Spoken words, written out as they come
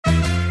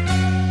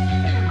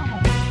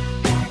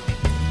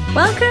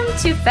Welcome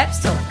to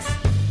FEPS Talks,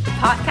 the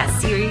podcast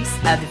series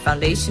of the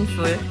Foundation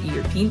for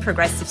European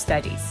Progressive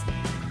Studies.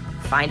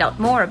 Find out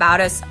more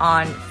about us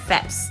on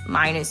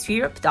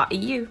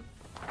feps-europe.eu.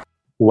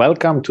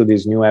 Welcome to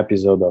this new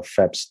episode of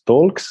FEPS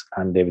Talks.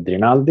 I'm David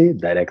Rinaldi,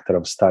 Director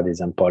of Studies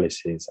and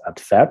Policies at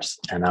FEPS,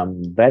 and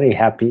I'm very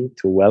happy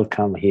to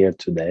welcome here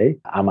today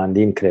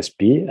Amandine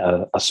Crespy,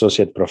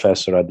 Associate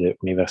Professor at the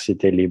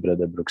Université Libre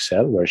de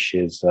Bruxelles, where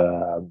she's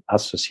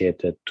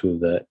associated to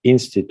the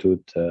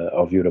Institute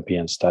of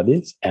European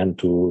Studies and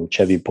to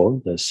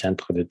CEVIPOL, the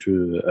Centre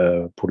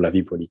d'études pour la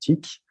vie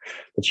politique.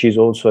 But she's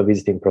also a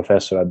visiting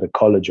professor at the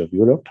College of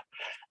Europe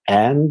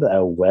and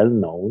a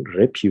well-known,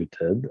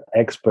 reputed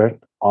expert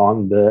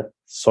on the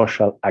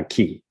social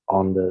acquis,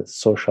 on the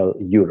social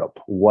Europe,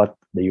 what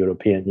the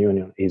European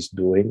Union is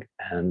doing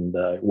and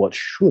what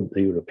should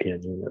the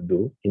European Union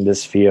do in the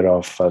sphere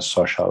of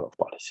social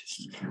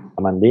policies.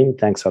 Amandine,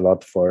 thanks a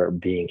lot for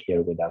being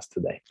here with us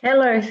today.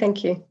 Hello,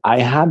 thank you. I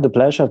had the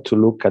pleasure to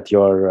look at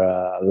your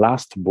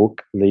last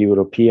book, The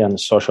European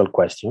Social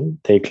Question,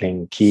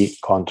 Tackling Key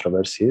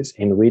Controversies,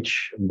 in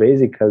which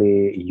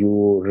basically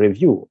you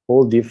review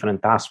all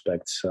different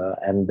aspects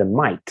and the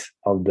might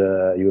of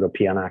the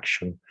European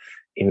action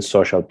in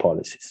social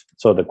policies.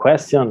 So the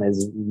question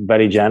is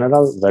very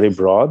general, very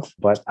broad,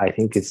 but I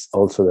think it's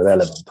also the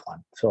relevant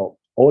one. So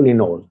all in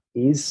all,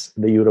 is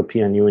the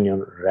European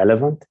Union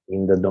relevant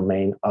in the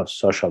domain of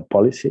social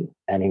policy?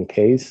 And in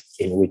case,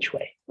 in which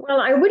way?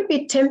 Well, I would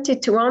be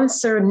tempted to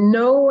answer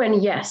no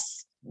and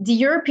yes. The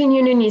European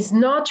Union is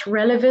not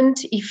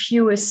relevant if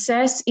you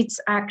assess its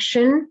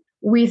action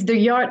with the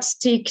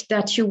yardstick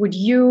that you would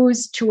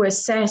use to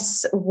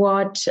assess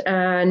what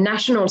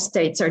national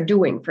states are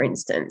doing, for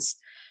instance,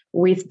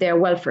 with their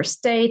welfare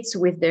states,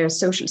 with their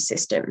social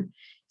system.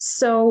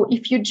 So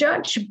if you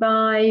judge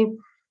by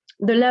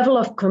the level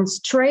of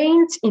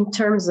constraint in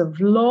terms of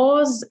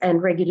laws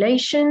and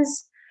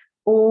regulations,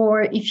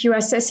 or if you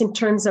assess in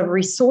terms of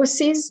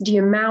resources, the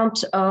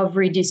amount of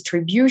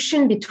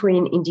redistribution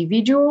between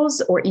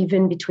individuals or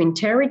even between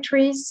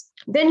territories,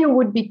 then you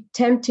would be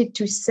tempted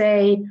to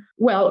say,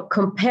 well,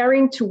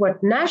 comparing to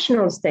what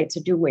national states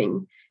are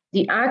doing,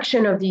 the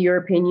action of the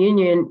European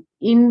Union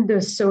in the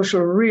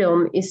social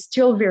realm is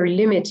still very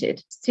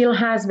limited, still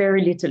has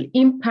very little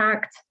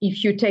impact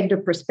if you take the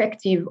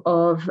perspective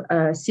of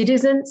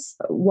citizens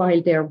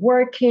while they're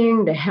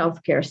working. The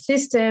healthcare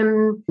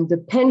system, the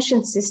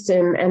pension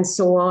system, and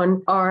so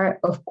on are,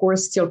 of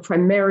course, still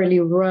primarily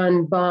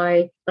run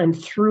by and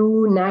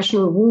through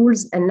national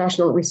rules and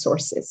national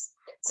resources.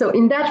 So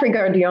in that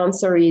regard, the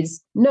answer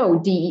is no.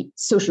 The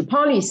social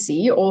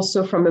policy,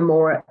 also from a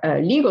more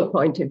legal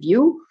point of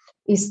view,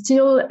 is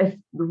still a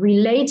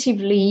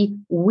relatively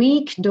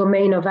weak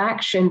domain of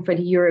action for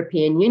the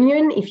European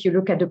Union if you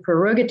look at the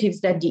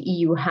prerogatives that the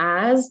EU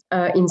has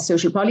in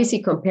social policy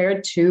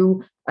compared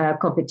to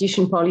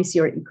competition policy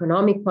or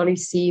economic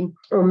policy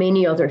or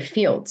many other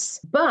fields.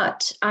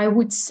 But I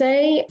would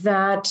say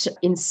that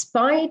in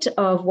spite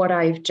of what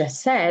I've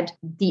just said,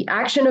 the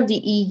action of the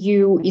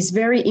EU is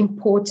very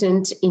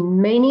important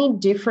in many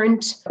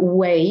different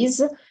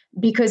ways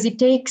because it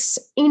takes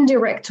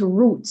indirect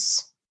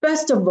routes.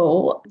 First of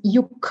all,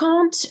 you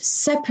can't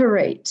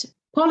separate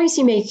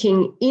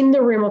policymaking in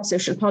the realm of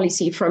social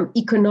policy from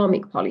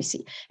economic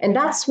policy. And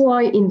that's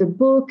why in the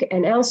book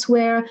and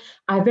elsewhere,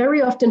 I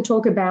very often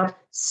talk about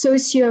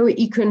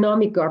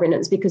socio-economic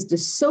governance, because the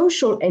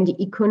social and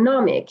the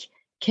economic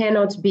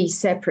cannot be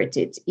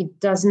separated. It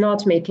does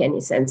not make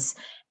any sense.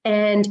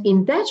 And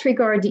in that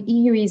regard, the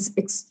EU is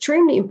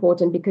extremely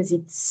important because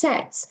it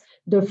sets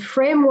the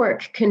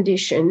framework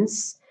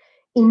conditions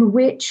in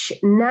which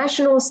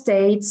national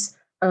states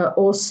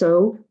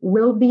also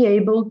will be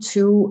able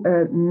to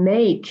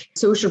make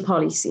social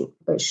policy.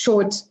 A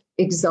short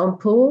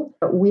example,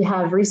 we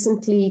have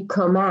recently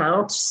come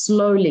out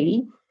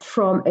slowly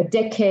from a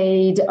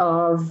decade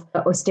of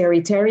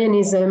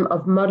authoritarianism,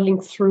 of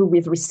muddling through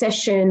with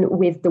recession,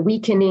 with the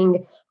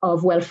weakening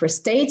of welfare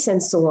states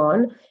and so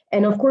on.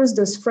 And of course,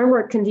 those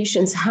framework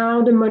conditions,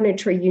 how the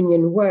monetary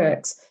union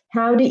works,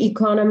 how the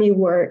economy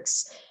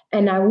works,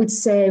 and I would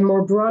say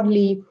more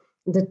broadly,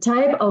 the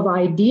type of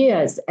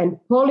ideas and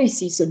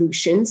policy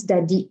solutions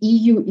that the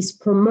EU is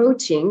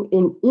promoting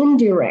in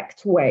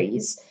indirect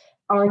ways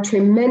are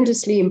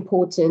tremendously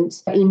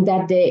important in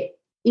that they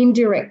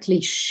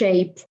indirectly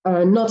shape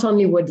not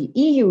only what the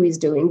EU is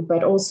doing,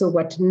 but also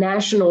what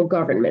national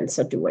governments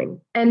are doing.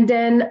 And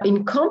then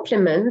in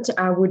complement,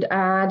 I would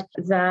add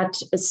that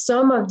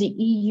some of the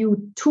EU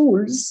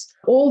tools,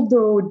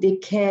 although they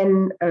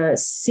can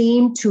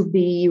seem to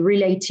be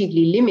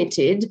relatively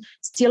limited,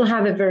 still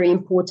have a very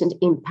important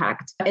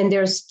impact. And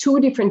there's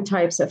two different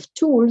types of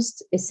tools,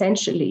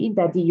 essentially,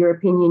 that the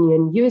European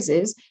Union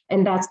uses.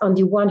 And that's on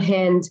the one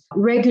hand,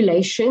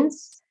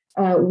 regulations.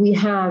 We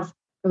have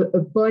a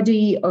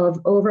body of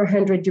over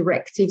 100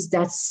 directives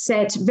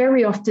that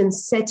very often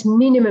set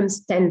minimum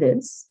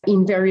standards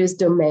in various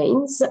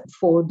domains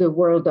for the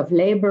world of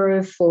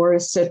labor, for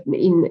certain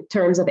in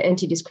terms of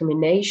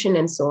anti-discrimination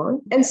and so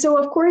on. And so,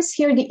 of course,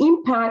 here the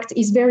impact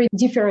is very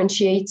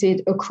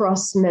differentiated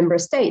across member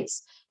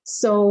states.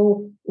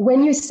 So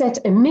when you set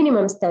a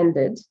minimum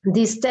standard,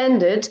 this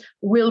standard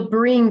will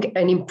bring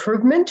an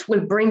improvement,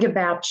 will bring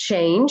about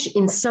change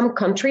in some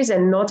countries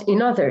and not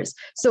in others.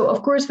 So,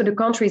 of course, for the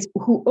countries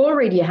who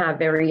already have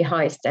very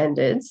high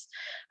standards,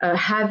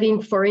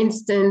 having, for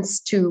instance,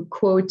 to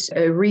quote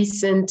a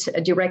recent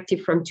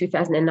directive from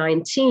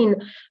 2019,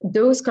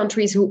 those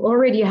countries who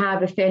already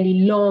have a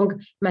fairly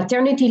long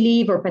maternity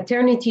leave or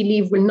paternity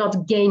leave will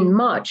not gain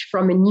much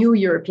from a new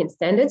European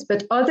standards,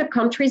 but other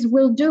countries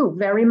will do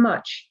very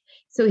much.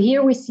 So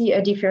here we see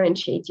a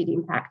differentiated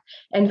impact.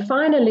 And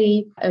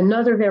finally,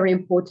 another very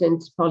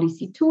important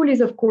policy tool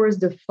is, of course,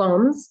 the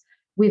funds.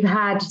 We've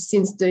had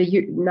since the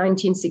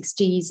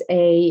 1960s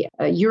a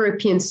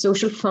European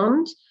social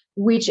fund,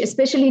 which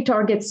especially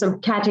targets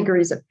some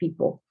categories of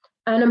people: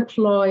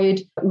 unemployed,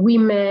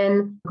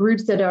 women,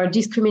 groups that are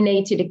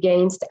discriminated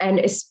against, and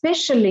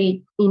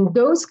especially in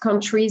those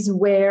countries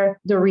where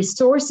the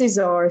resources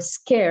are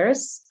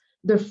scarce,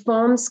 the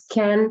funds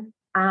can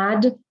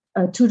add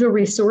to the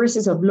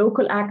resources of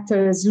local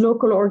actors,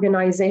 local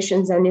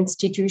organizations, and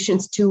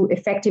institutions to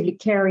effectively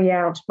carry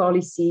out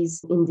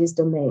policies in this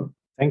domain.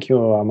 Thank you,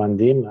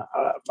 Amandine.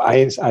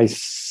 I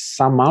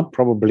sum up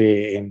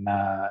probably in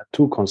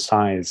too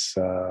concise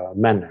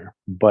manner,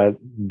 but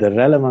the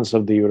relevance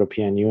of the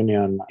European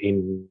Union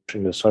in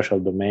the social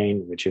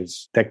domain, which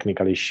is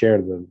technically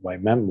shared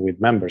with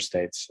member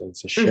states,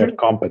 it's a shared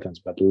competence,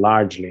 but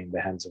largely in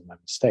the hands of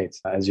member states.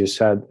 As you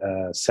said,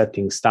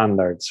 setting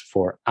standards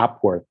for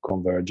upward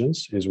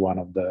convergence is one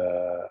of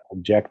the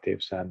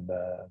objectives and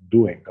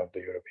doing of the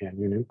European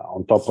Union,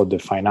 on top of the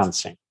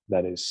financing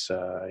that is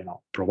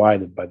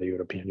provided by the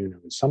European Union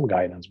with some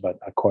guidance, but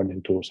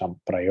according to some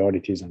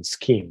priorities and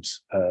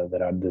schemes that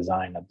are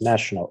designed at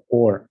national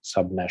or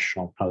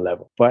subnational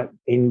level. But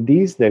in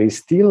these,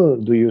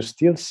 do you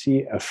still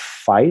see a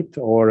fight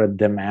or a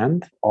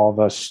demand of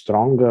a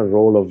stronger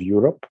role of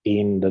Europe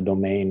in the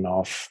domain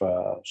of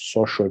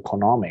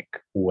socio-economic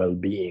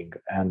well-being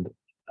and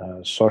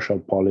social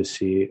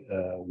policy,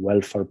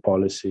 welfare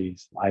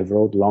policies? I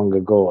wrote long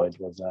ago, it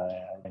was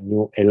a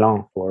new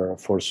elan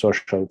for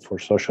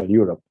social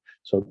Europe.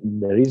 So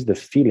there is the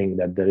feeling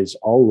that there is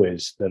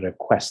always the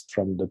request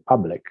from the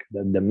public,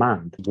 the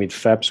demand. With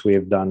FEPS, we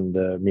have done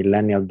the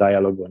Millennial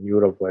Dialogue on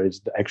Europe, where it's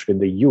actually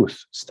the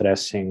youth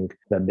stressing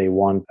that they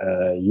want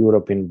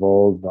Europe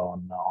involved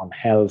on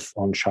health,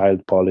 on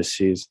child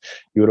policies.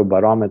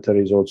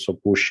 Eurobarometer is also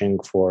pushing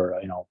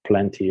for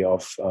plenty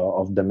of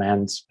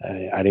demands.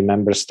 I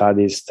remember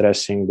studies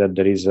stressing that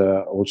there is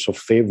also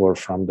favor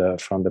from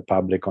the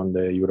public on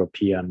the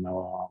European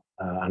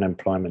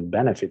unemployment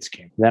benefit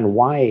scheme. Then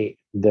why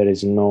there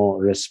is no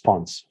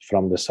response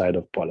from the side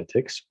of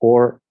politics?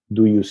 Or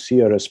do you see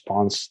a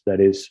response that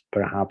is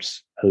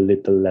perhaps a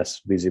little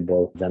less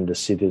visible than the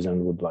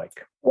citizen would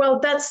like? Well,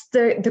 that's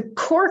the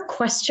core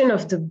question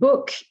of the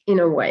book, in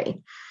a way.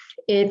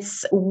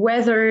 It's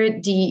whether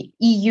the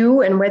EU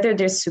and whether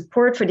there's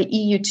support for the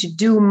EU to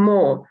do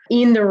more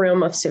in the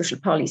realm of social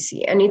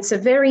policy. And it's a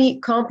very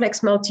complex,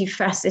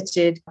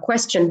 multifaceted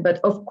question. But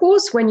of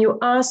course, when you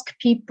ask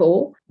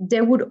people,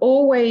 they would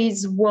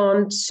always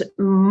want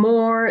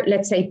more,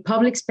 let's say,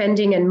 public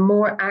spending and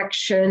more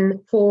action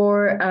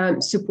for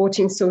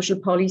supporting social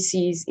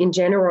policies in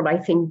general, I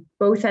think,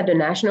 both at the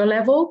national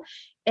level.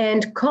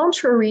 And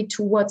contrary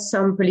to what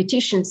some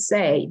politicians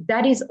say,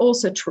 that is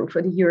also true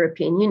for the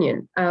European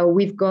Union.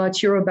 We've got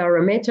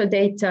Eurobarometer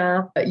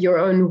data, your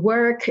own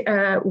work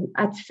at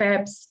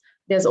FEPS.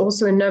 There's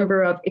also a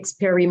number of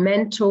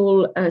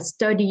experimental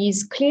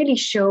studies clearly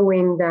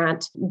showing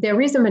that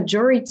there is a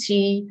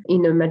majority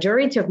in a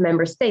majority of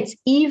member states,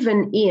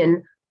 even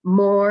in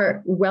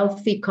more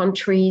wealthy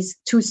countries,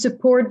 to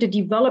support the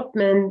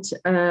development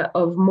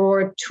of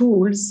more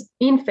tools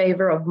in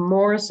favor of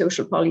more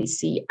social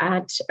policy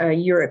at a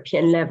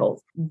European level.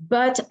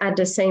 But at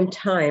the same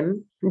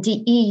time,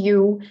 the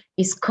EU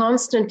is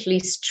constantly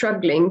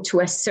struggling to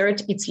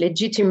assert its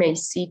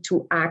legitimacy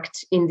to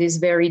act in this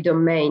very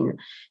domain.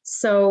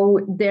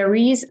 So there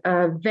is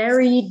a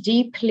very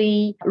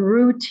deeply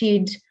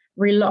rooted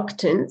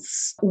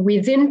reluctance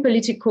within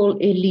political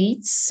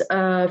elites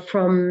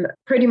from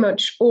pretty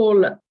much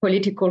all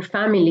political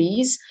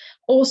families,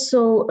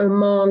 also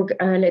among,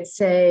 let's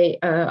say,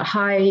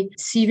 high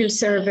civil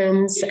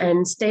servants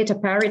and state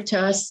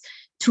apparatus,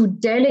 to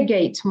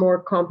delegate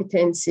more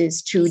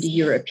competences to the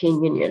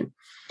European Union.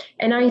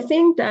 And I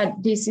think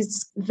that this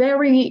is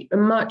very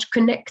much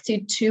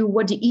connected to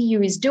what the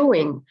EU is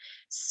doing.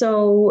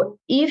 So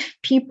if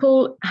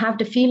people have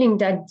the feeling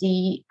that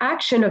the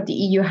action of the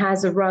EU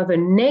has a rather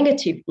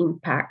negative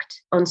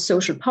impact on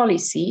social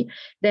policy,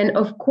 then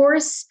of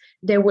course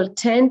they will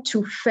tend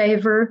to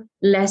favor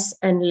less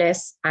and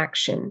less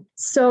action.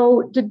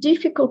 So the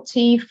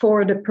difficulty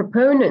for the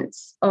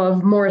proponents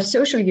of more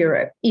social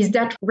Europe is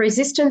that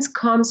resistance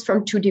comes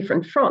from two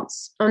different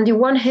fronts. On the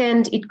one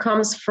hand, it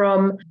comes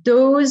from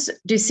those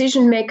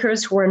decision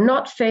makers who are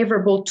not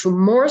favorable to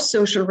more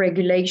social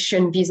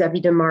regulation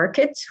vis-à-vis the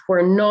market, who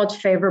are not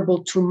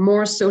favorable to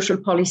more social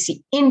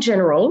policy in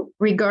general,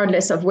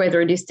 regardless of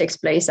whether this takes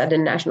place at the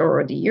national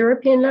or the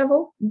European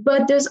level.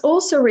 But there's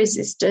also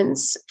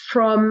resistance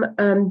from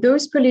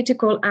those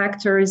political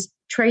actors,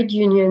 trade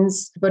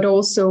unions, but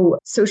also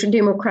social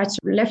democrats,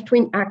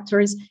 left-wing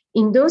actors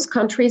in those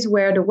countries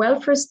where the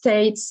welfare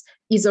state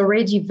is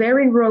already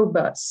very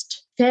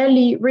robust,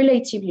 fairly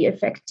relatively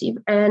effective,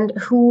 and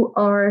who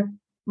are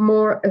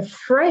more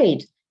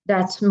afraid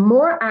that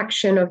more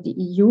action of the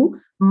EU,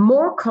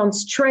 more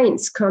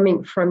constraints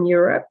coming from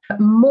Europe,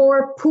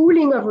 more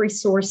pooling of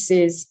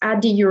resources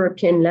at the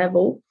European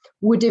level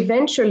would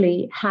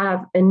eventually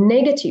have a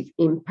negative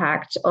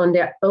impact on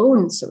their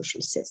own social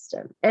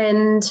system.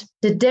 And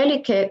the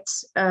delicate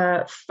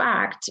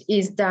fact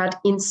is that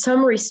in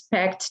some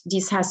respect,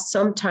 this has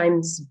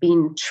sometimes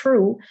been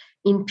true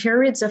in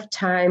periods of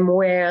time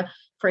where,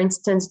 for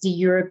instance, the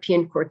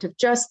European Court of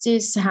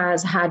Justice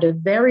has had a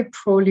very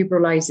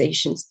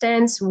pro-liberalization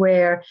stance,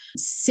 where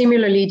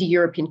similarly the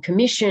European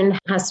Commission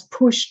has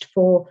pushed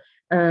for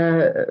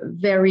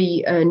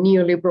very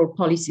neoliberal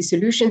policy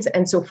solutions,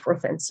 and so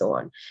forth and so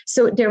on.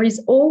 So there is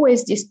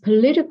always this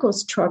political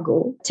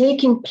struggle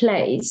taking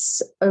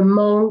place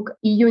among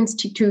EU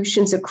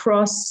institutions,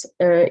 across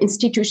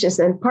institutions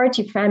and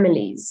party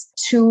families,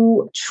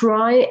 to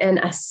try and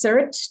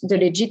assert the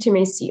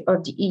legitimacy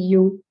of the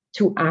EU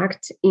to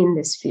act in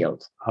this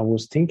field. I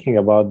was thinking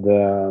about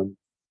the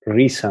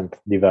recent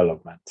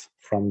development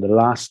from the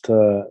last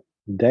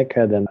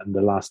decade and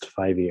the last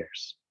 5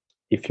 years.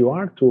 If you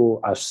are to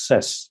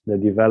assess the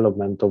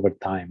development over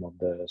time of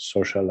the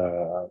social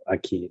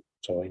acquis,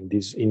 so in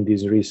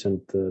these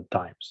recent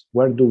times,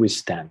 where do we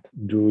stand?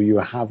 Do you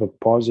have a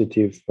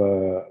positive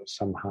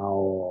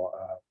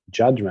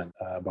judgment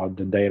about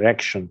the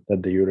direction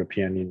that the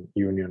European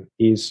Union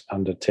is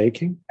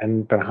undertaking?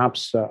 And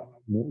perhaps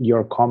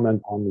your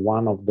comment on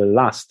one of the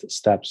last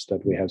steps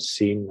that we have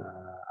seen,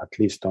 at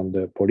least on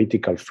the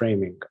political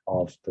framing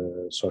of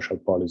the social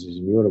policies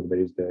in Europe, there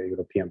is the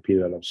European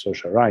Pillar of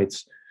Social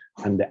Rights,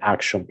 and the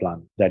action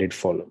plan that it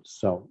follows.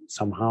 So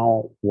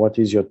somehow, what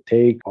is your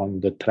take on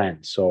the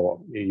trend?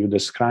 So you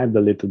described a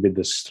little bit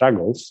the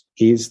struggles.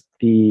 Is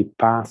the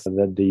path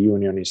that the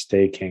Union is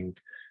taking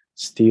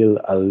still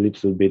a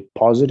little bit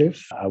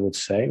positive, I would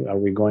say? Are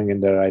we going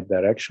in the right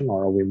direction,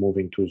 or are we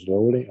moving too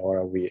slowly, or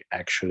are we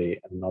actually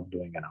not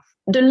doing enough?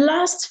 The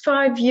last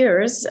 5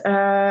 years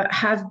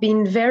have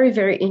been very,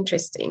 very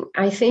interesting.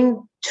 I think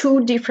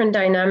two different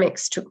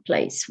dynamics took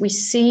place. We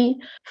see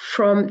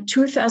from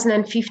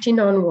 2015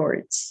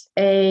 onwards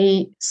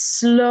a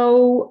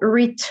slow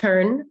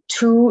return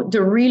to the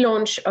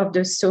relaunch of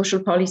the social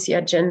policy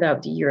agenda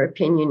of the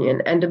European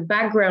Union. And the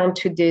background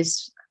to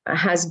this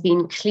has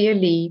been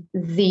clearly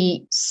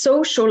the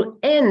social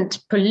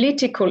and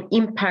political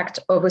impact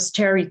of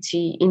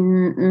austerity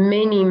in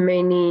many,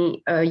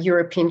 many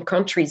European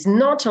countries,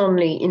 not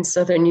only in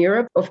Southern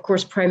Europe, of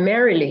course,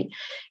 primarily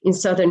in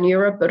Southern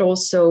Europe, but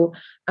also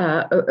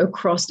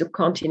across the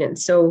continent.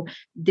 So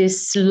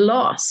this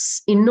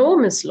loss,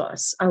 enormous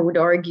loss, I would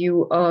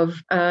argue,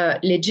 of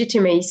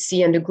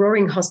legitimacy and the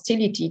growing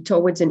hostility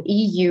towards an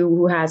EU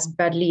who has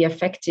badly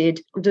affected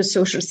the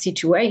social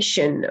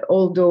situation,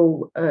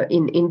 although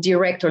in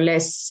direct or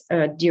less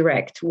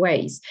direct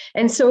ways.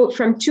 And so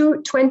from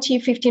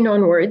 2015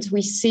 onwards,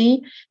 we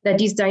see that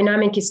this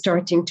dynamic is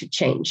starting to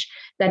change,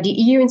 that the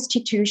EU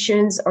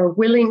institutions are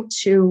willing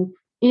to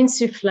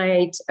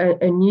insufflate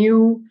a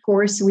new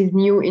course with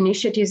new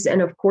initiatives.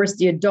 And of course,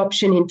 the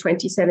adoption in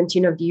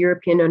 2017 of the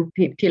European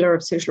Pillar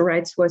of Social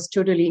Rights was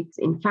totally,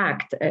 in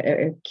fact,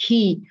 a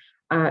key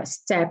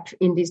step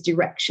in this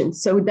direction.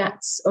 So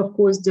that's, of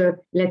course, the,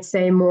 let's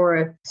say,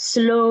 more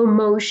slow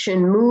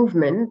motion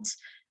movement,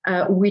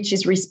 which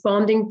is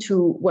responding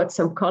to what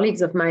some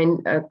colleagues of mine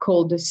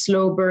call the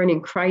slow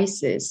burning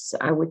crisis,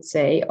 I would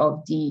say,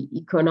 of the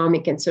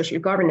economic and social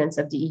governance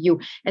of the EU.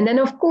 And then,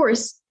 of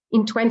course,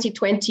 in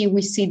 2020,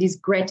 we see this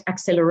great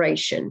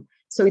acceleration.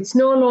 So it's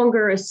no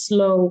longer a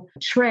slow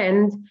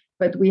trend,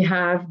 but we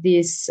have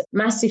this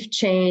massive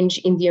change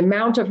in the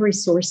amount of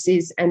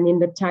resources and in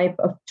the type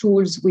of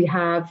tools we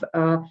have,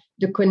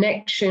 the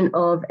connection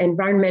of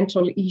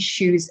environmental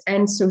issues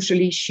and social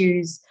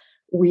issues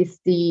with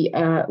the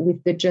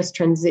just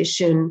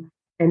transition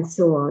and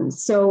so on.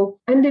 So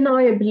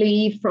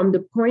undeniably, from the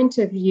point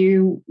of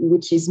view,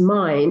 which is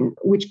mine,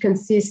 which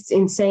consists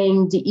in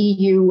saying the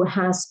EU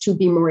has to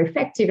be more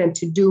effective and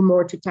to do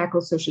more to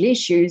tackle social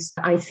issues,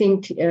 I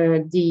think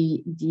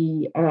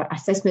the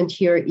assessment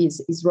here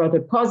is rather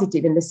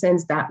positive, in the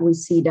sense that we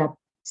see that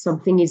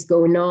something is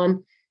going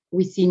on.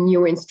 We see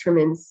new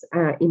instruments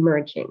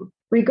emerging.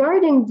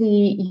 Regarding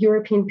the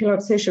European Pillar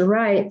of Social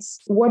Rights,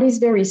 what is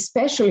very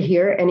special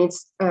here, and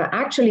it's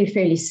actually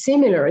fairly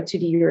similar to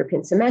the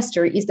European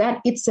semester, is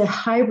that it's a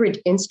hybrid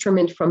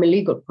instrument from a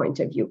legal point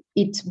of view.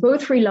 It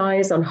both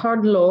relies on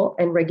hard law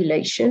and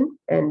regulation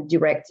and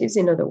directives,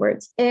 in other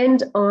words,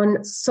 and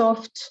on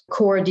soft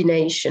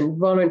coordination,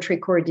 voluntary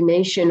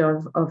coordination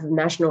of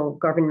national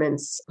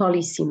governments'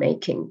 policy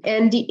making.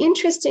 And the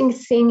interesting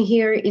thing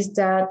here is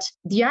that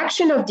the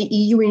action of the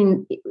EU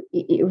in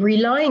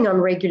relying on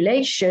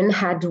regulation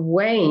had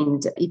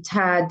waned. It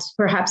had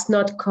perhaps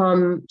not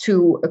come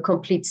to a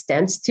complete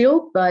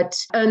standstill, but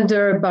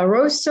under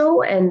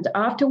Barroso and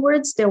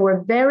afterwards, there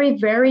were very,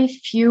 very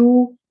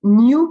few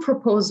new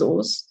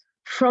proposals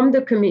from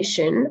the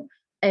Commission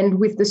and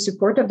with the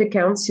support of the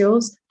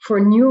councils for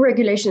new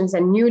regulations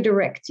and new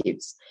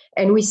directives.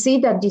 And we see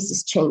that this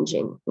is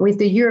changing. With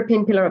the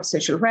European Pillar of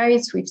Social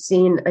Rights, we've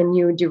seen a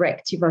new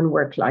directive on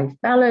work-life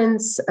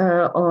balance,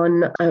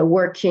 on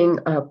working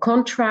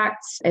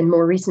contracts, and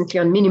more recently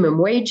on minimum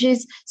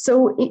wages.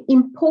 So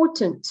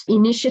important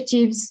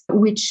initiatives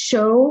which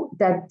show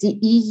that the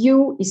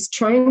EU is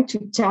trying to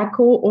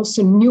tackle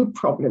also new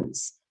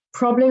problems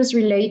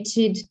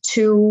related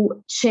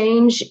to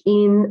change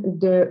in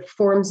the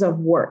forms of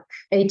work,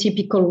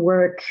 atypical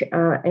work,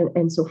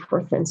 and so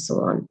forth and so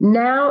on.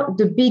 Now,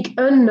 the big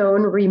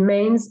unknown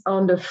remains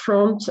on the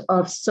front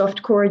of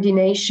soft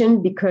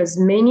coordination, because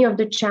many of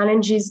the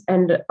challenges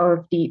and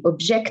of the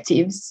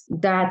objectives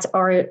that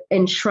are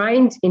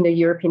enshrined in the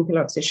European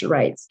Pillar of Social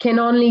Rights can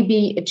only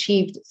be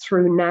achieved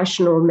through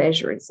national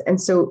measures. And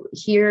so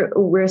here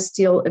we're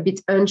still a bit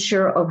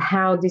unsure of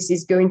how this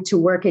is going to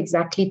work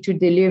exactly to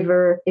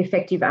deliver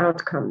effective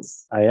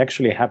outcomes. I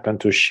actually happen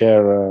to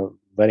share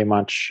very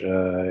much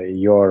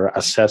your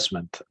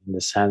assessment, in the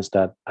sense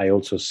that I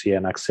also see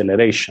an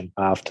acceleration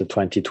after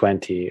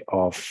 2020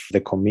 of the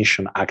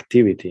Commission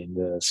activity in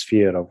the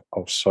sphere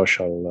of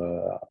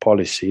social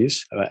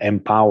policies,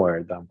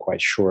 empowered, I'm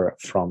quite sure,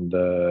 from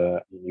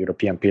the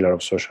European Pillar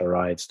of Social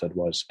Rights that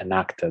was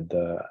enacted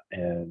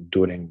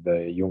during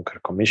the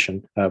Juncker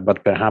Commission.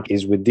 But perhaps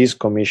is with this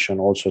Commission,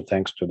 also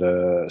thanks to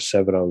the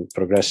several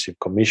progressive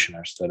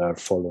commissioners that are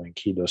following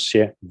key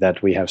dossier,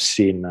 that we have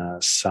seen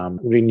some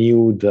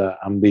renewed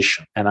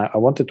ambition. And I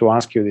wanted to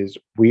ask you this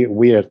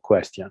weird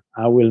question.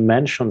 I will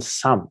mention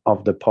some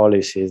of the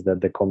policies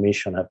that the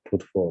Commission have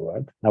put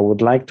forward. I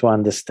would like to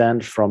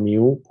understand from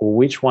you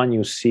which one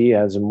you see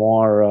as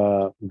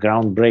more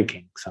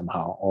groundbreaking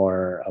somehow,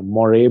 or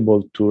more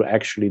able to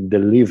actually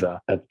deliver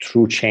a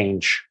true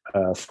change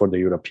for the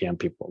European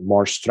people,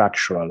 more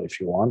structural, if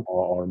you want,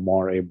 or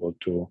more able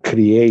to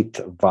create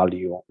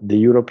value. The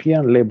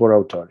European Labour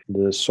Authority,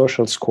 the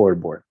Social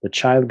Scoreboard, the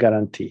Child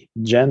Guarantee,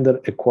 Gender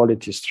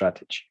Equality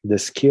Strategy, the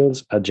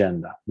Skills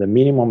Agenda, the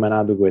Minimum and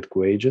Adequate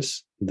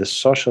Wages, the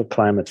Social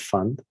Climate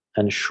Fund,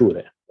 and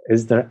SURE.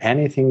 Is there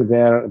anything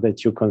there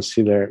that you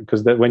consider?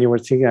 Because when you were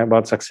thinking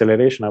about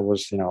acceleration, I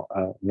was,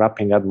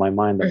 wrapping up my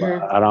mind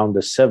around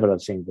the several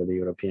things that the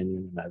European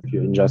Union has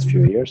in just a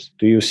few years.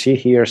 Do you see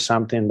here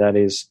something that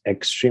is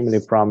extremely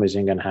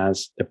promising and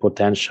has the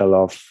potential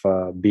of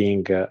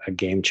being a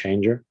game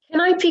changer? Can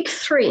I pick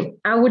three?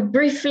 I would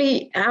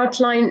briefly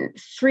outline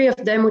three of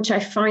them, which I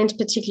find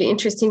particularly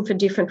interesting for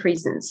different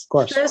reasons.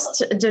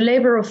 First, the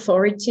Labour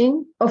Authority.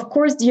 Of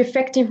course, the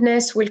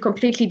effectiveness will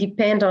completely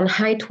depend on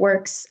how it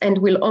works, and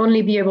we'll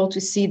only be able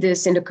to see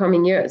this in the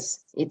coming years.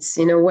 It's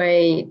in a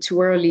way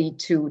too early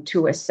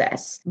to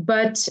assess.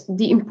 But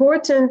the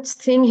important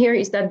thing here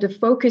is that the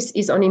focus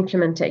is on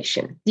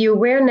implementation. The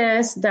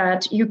awareness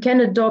that you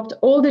can adopt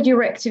all the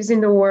directives in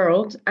the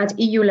world at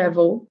EU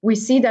level. We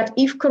see that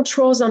if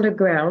controls on the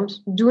ground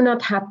do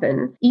not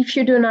happen, if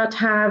you do not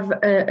have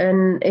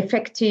an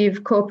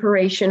effective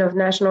cooperation of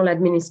national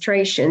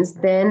administrations,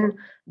 then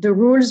the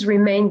rules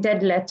remain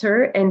dead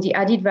letter and the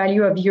added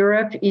value of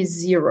Europe is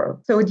zero.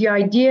 So the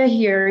idea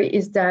here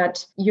is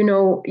that,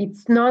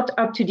 it's not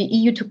up to the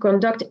EU to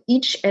conduct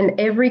each and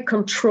every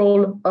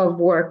control of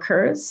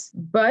workers,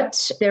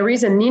 but there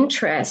is an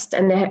interest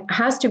and there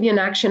has to be an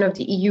action of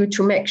the EU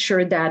to make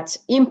sure that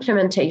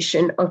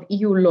implementation of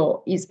EU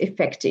law is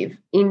effective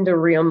in the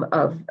realm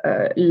of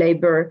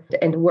labor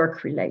and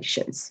work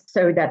relations.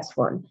 So that's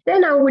one.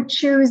 Then I would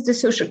choose the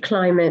Social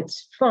Climate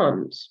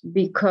Fund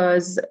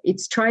because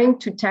it's trying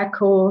to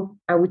tackle,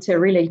 I would say,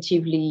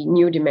 relatively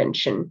new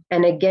dimension.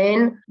 And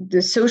again,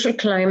 the Social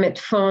Climate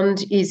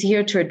Fund is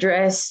here to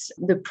address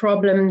the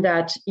problem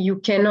that you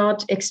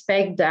cannot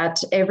expect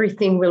that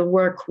everything will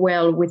work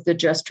well with the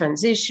just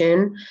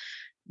transition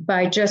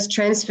by just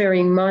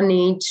transferring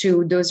money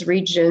to those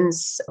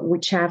regions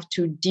which have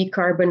to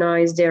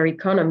decarbonize their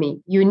economy.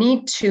 You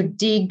need to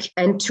dig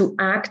and to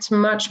act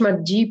much,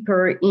 much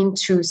deeper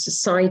into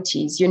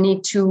societies. You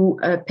need to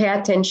pay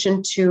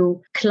attention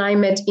to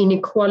climate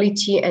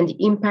inequality and the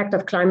impact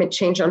of climate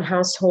change on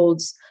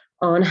households,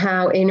 on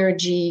how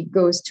energy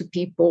goes to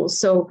people.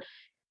 So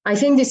I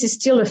think this is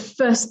still a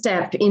first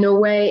step, in a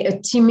way, a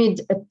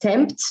timid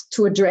attempt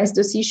to address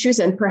those issues.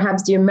 And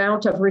perhaps the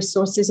amount of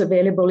resources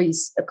available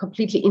is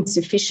completely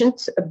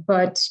insufficient.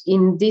 But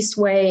in this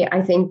way,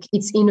 I think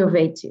it's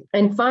innovative.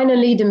 And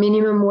finally, the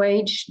minimum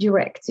wage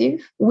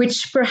directive,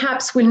 which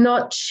perhaps will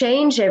not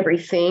change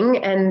everything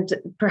and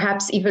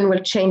perhaps even will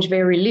change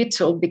very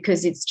little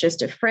because it's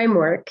just a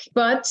framework.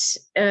 But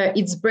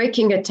it's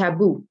breaking a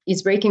taboo.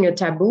 It's breaking a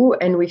taboo.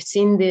 And we've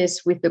seen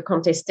this with the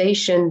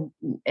contestation,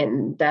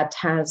 and that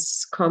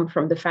has come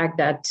from the fact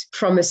that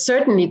from a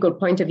certain legal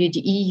point of view, the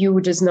EU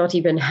does not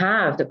even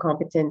have the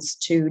competence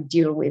to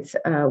deal with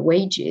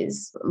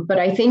wages. But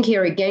I think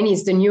here again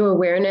is the new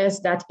awareness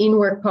that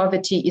in-work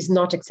poverty is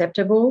not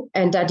acceptable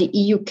and that the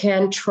EU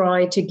can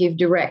try to give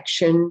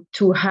direction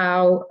to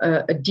how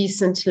a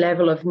decent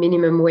level of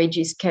minimum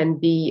wages can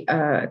be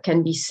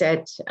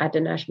set at the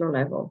national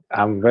level.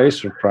 I'm very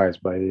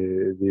surprised by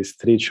these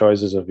three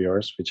choices of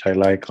yours, which I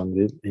like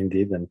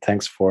indeed. And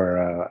thanks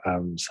for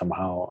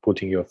somehow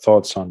putting your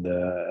thoughts on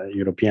the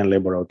European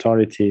Labour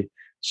Authority,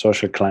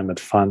 Social Climate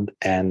Fund,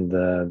 and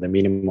the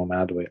minimum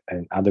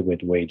and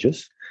adequate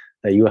wages.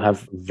 You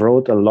have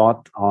wrote a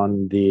lot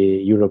on the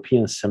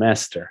European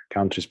semester,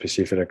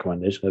 country-specific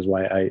recommendation. That's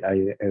why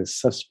I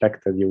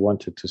suspected you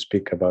wanted to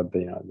speak about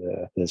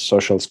the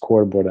social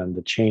scoreboard and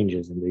the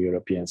changes in the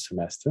European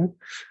semester.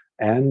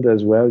 And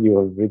as well, you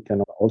have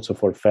written also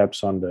for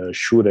FEPS on the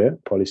SURE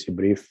policy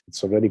brief.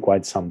 It's already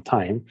quite some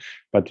time,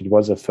 but it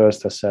was a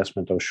first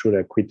assessment of SURE,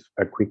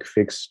 a quick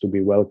fix to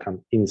be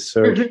welcomed in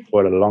search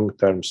for a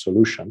long-term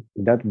solution.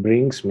 That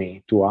brings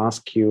me to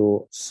ask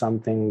you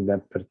something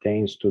that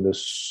pertains to the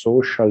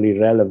socially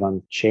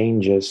relevant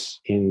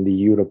changes in the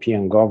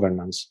European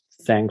governance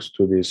thanks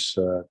to this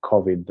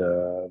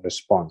COVID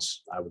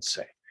response, I would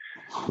say.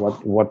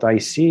 What I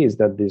see is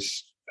that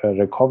this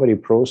recovery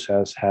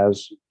process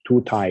has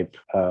two types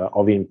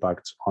of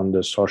impacts on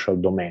the social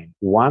domain.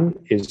 One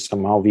is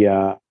somehow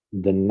via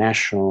the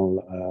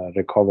national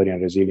recovery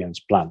and resilience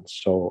plan.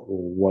 So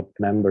what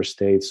member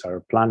states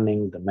are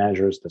planning, the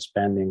measures, the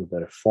spending,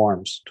 the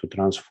reforms to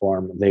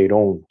transform their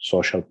own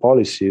social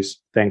policies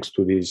thanks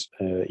to this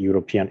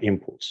European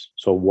impulse.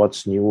 So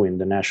what's new in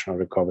the national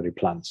recovery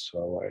plans?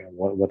 So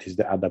what is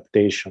the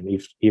adaptation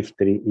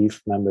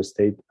if member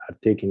states are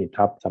taking it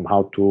up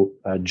somehow to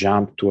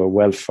jump to a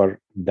welfare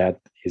that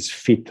is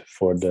fit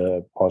for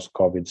the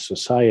post-COVID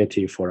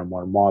society, for a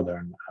more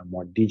modern, a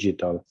more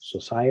digital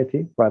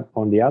society. But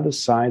on the other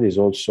side is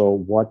also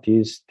what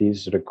is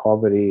this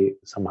recovery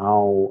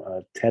somehow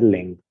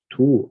telling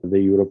to the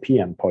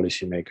European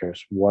policymakers?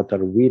 What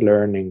are we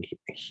learning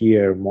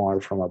here more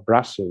from a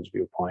Brussels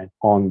viewpoint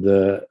on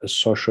the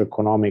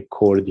socio-economic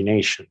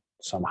coordination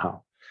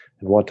somehow?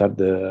 And what are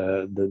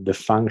the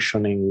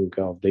functioning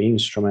of the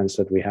instruments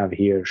that we have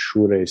here?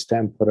 SURE is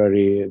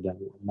temporary, the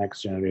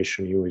Next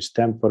Generation EU is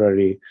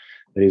temporary.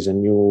 There is a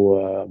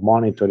new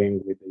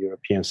monitoring with the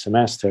European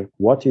semester.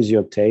 What is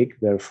your take,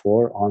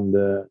 therefore, on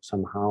the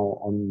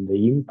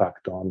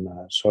impact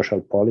on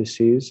social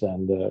policies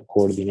and the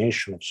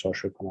coordination of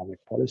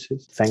socio-economic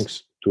policies,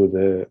 thanks to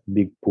the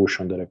big push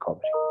on the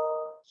recovery?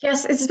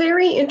 Yes, it's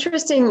very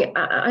interesting.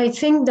 I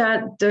think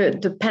that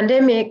the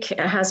pandemic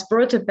has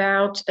brought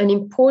about an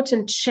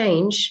important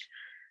change,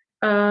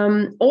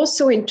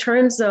 also in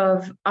terms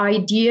of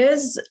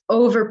ideas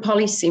over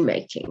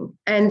policymaking,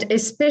 and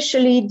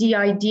especially the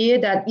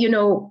idea that,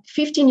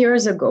 15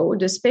 years ago,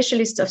 the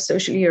specialists of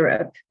social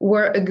Europe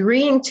were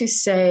agreeing to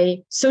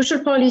say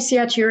social policy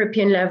at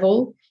European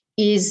level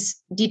is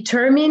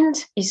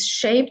determined, is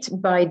shaped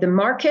by the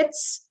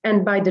markets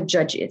and by the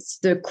judges.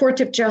 The Court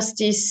of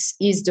Justice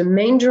is the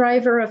main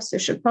driver of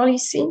social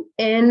policy,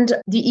 and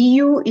the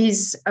EU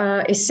is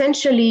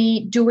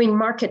essentially doing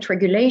market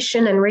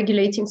regulation and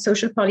regulating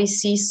social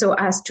policy so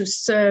as to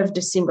serve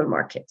the single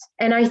market.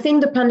 And I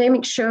think the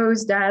pandemic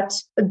shows that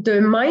the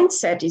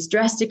mindset is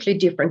drastically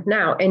different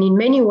now, and in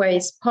many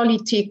ways,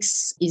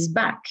 politics is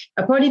back.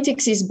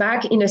 Politics is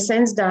back in a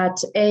sense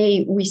that,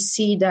 we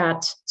see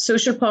that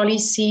social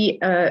policy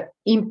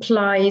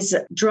implies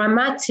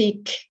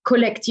dramatic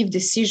collective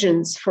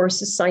decisions for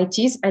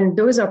societies, and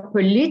those are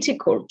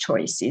political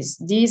choices.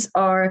 These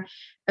are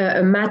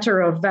a matter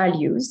of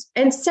values.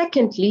 And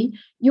secondly,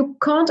 you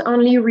can't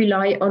only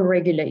rely on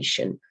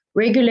regulation.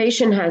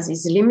 Regulation has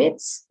its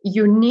limits.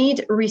 You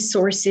need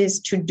resources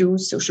to do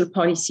social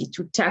policy,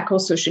 to tackle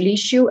social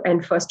issue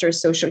and foster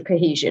social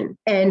cohesion.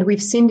 And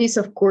we've seen this,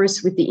 of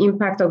course, with the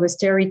impact of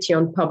austerity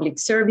on public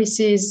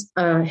services,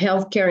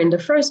 healthcare in the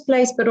first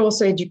place, but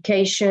also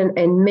education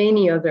and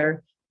many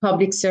other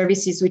public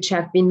services which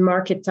have been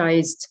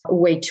marketized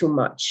way too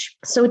much.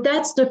 So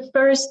that's the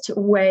first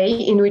way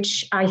in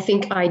which I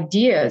think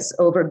ideas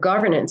over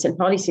governance and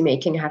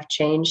policymaking have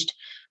changed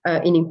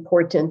in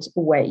important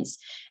ways.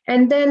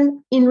 And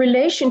then in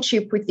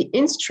relationship with the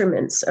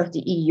instruments of the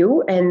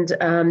EU and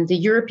the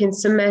European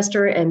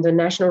semester and the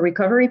national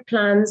recovery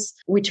plans,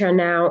 which are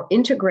now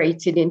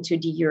integrated into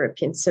the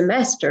European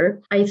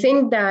semester, I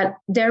think that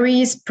there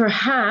is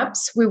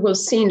perhaps, we will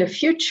see in the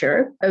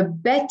future, a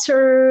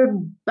better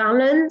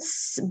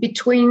balance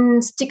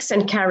between sticks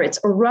and carrots,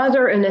 or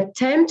rather an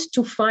attempt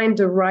to find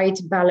the right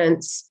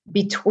balance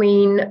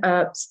between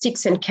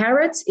sticks and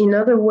carrots. In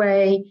other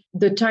way,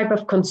 the type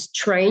of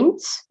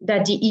constraints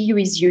that the EU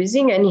is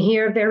using. And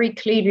here very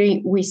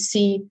clearly we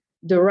see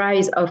the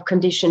rise of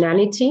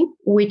conditionality,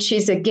 which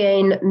is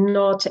again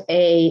not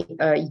a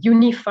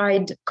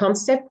unified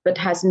concept, but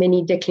has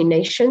many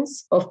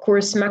declinations. Of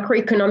course,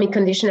 macroeconomic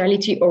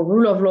conditionality or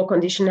rule of law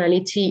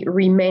conditionality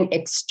remain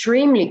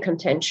extremely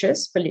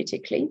contentious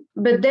politically.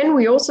 But then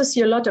we also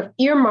see a lot of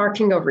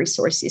earmarking of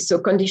resources. So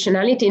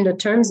conditionality in the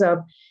terms of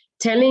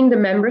telling the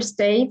member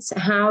states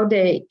how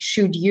they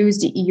should use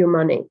the EU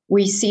money.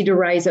 We see the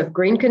rise of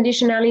green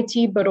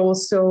conditionality, but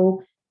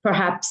also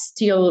perhaps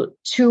still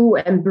two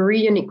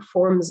embryonic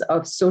forms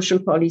of social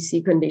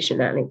policy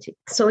conditionality.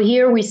 So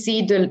here we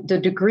see the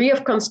degree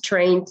of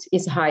constraint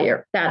is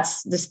higher.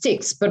 That's the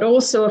sticks. But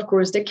also, of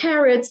course, the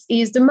carrots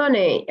is the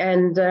money.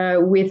 And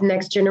with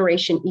Next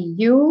Generation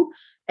EU,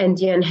 and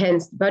the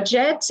enhanced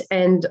budget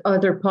and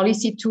other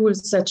policy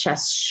tools such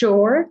as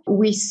SURE,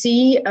 we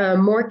see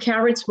more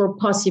carrots, more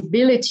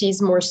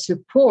possibilities, more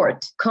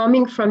support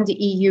coming from the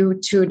EU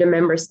to the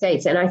member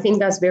states. And I think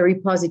that's very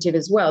positive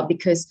as well,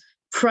 because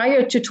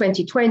prior to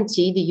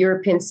 2020, the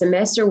European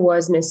semester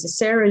was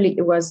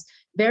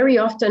very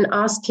often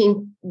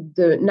asking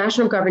the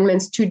national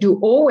governments to do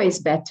always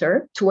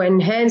better, to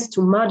enhance,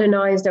 to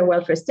modernize their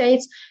welfare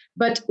states,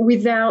 but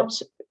without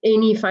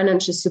any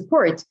financial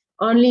support,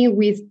 only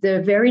with the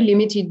very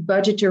limited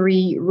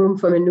budgetary room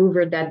for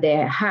maneuver that they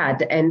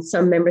had. And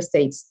some member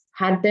states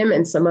had them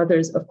and some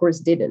others, of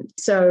course, didn't.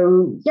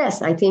 So,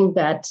 yes, I think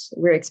that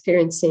we're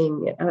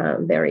experiencing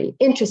very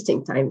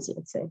interesting times,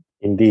 let's say.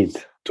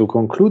 Indeed. To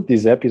conclude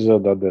this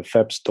episode of the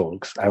FEPS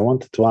Talks, I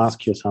wanted to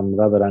ask you some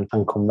rather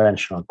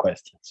unconventional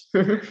questions.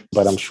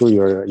 But I'm sure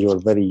you're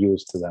very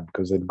used to them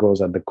because it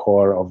goes at the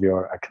core of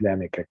your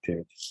academic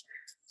activity.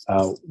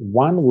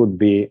 One would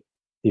be,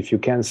 if you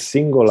can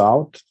single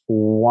out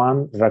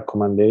one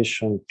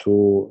recommendation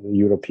to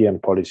European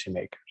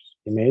policymakers.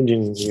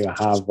 Imagine you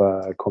have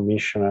a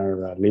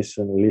commissioner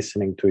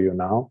listening to you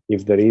now.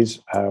 If there is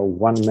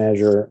one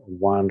measure,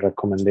 one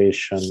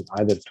recommendation,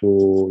 either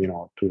to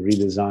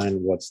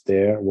redesign what's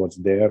there,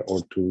 or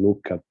to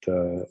look at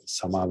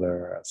some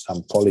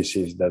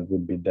policies that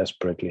would be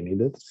desperately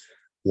needed,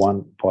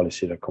 one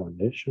policy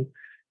recommendation.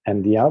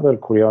 And the other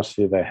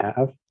curiosity that I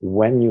have,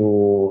 when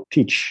you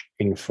teach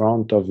in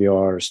front of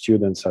your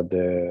students at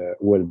the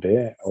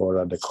ULB or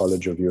at the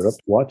College of Europe,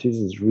 what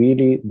is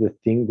really the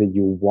thing that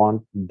you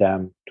want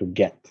them to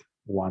get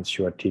once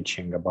you are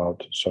teaching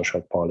about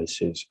social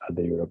policies at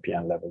the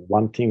European level?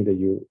 One thing that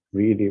you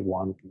really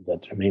want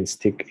that remains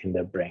stick in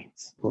their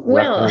brains.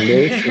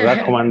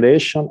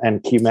 Recommendation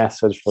and key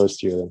message for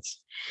students.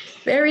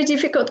 Very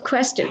difficult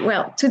question.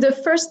 Well, to the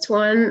first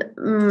one,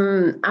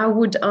 I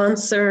would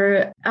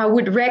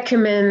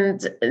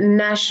recommend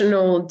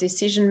national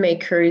decision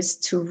makers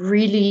to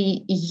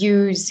really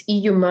use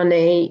EU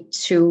money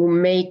to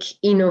make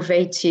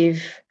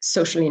innovative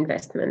social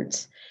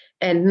investment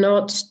and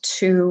not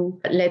to,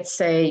 let's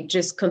say,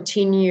 just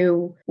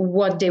continue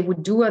what they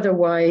would do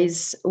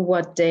otherwise,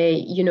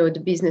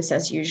 the business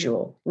as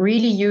usual.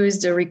 Really use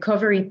the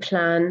recovery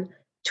plan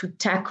to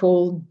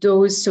tackle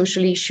those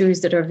social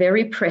issues that are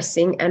very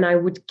pressing. And I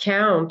would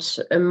count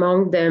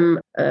among them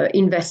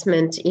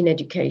investment in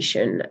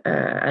education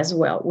as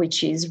well,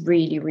 which is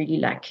really, really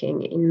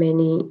lacking in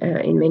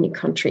many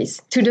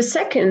countries. To the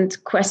second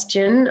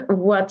question,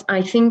 what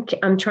I think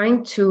I'm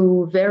trying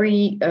to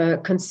very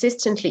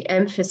consistently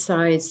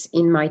emphasize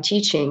in my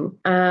teaching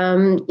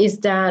is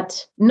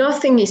that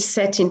nothing is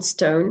set in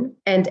stone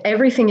and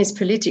everything is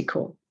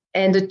political.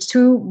 And the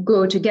two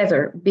go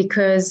together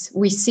because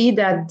we see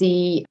that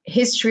the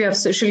history of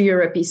social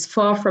Europe is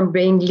far from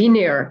being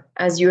linear,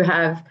 as you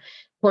have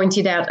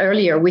pointed out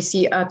earlier. We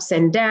see ups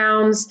and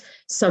downs,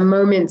 some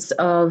moments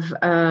of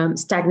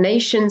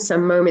stagnation,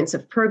 some moments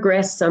of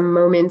progress, some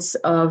moments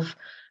of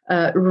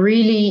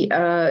really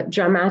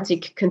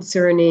dramatic,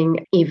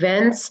 concerning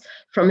events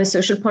from a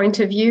social point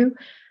of view.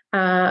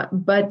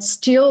 But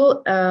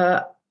still,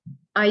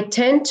 I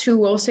tend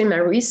to also in my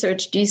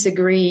research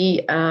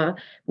disagree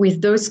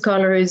with those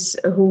scholars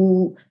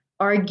who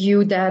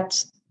argue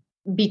that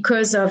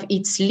because of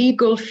its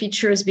legal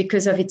features,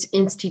 because of its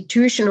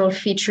institutional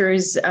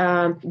features,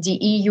 the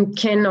EU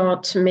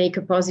cannot make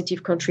a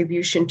positive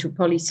contribution to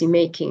policy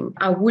making.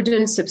 I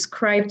wouldn't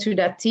subscribe to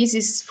that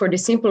thesis for the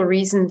simple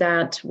reason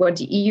that what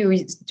the EU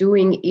is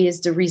doing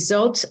is the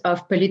result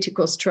of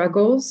political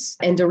struggles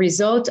and the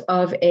result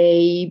of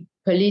a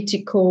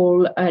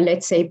political,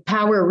 let's say,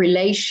 power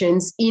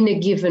relations in a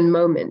given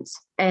moment.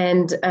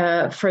 And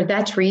for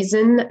that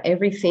reason,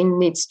 everything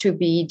needs to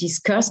be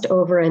discussed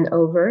over and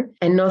over,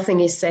 and nothing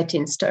is set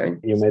in stone.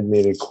 You made me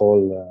recall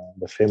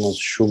the famous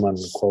Schuman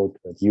quote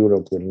that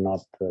Europe will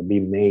not be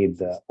made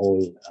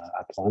all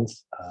at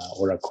once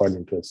or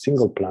according to a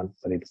single plan,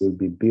 but it will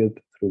be built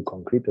through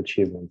concrete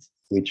achievements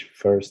which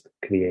first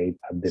create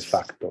a de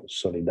facto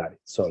solidarity.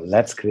 So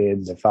let's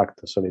create de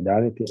facto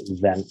solidarity,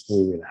 then we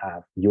will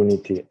have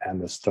unity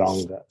and a strong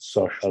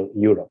social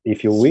Europe.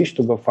 If you wish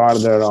to go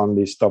further on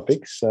these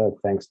topics,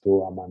 thanks to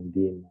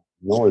Amandine's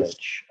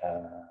knowledge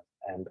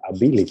and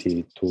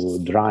ability to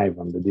drive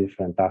on the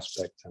different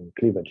aspects and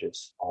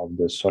cleavages of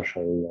the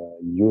social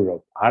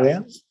Europe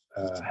area,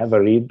 have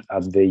a read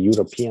at the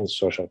European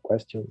Social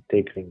Question,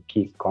 Tackling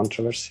Key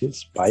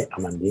Controversies by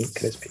Amandine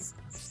Crespy.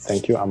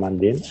 Thank you,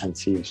 Amandine, and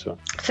see you soon.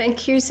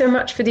 Thank you so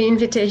much for the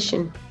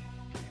invitation.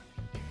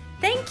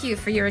 Thank you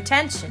for your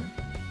attention.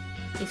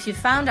 If you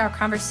found our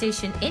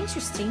conversation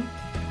interesting,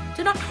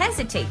 do not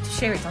hesitate to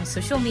share it on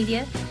social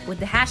media with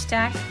the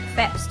hashtag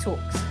FEPS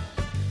Talks.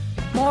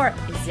 More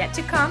is yet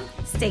to come.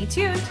 Stay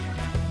tuned.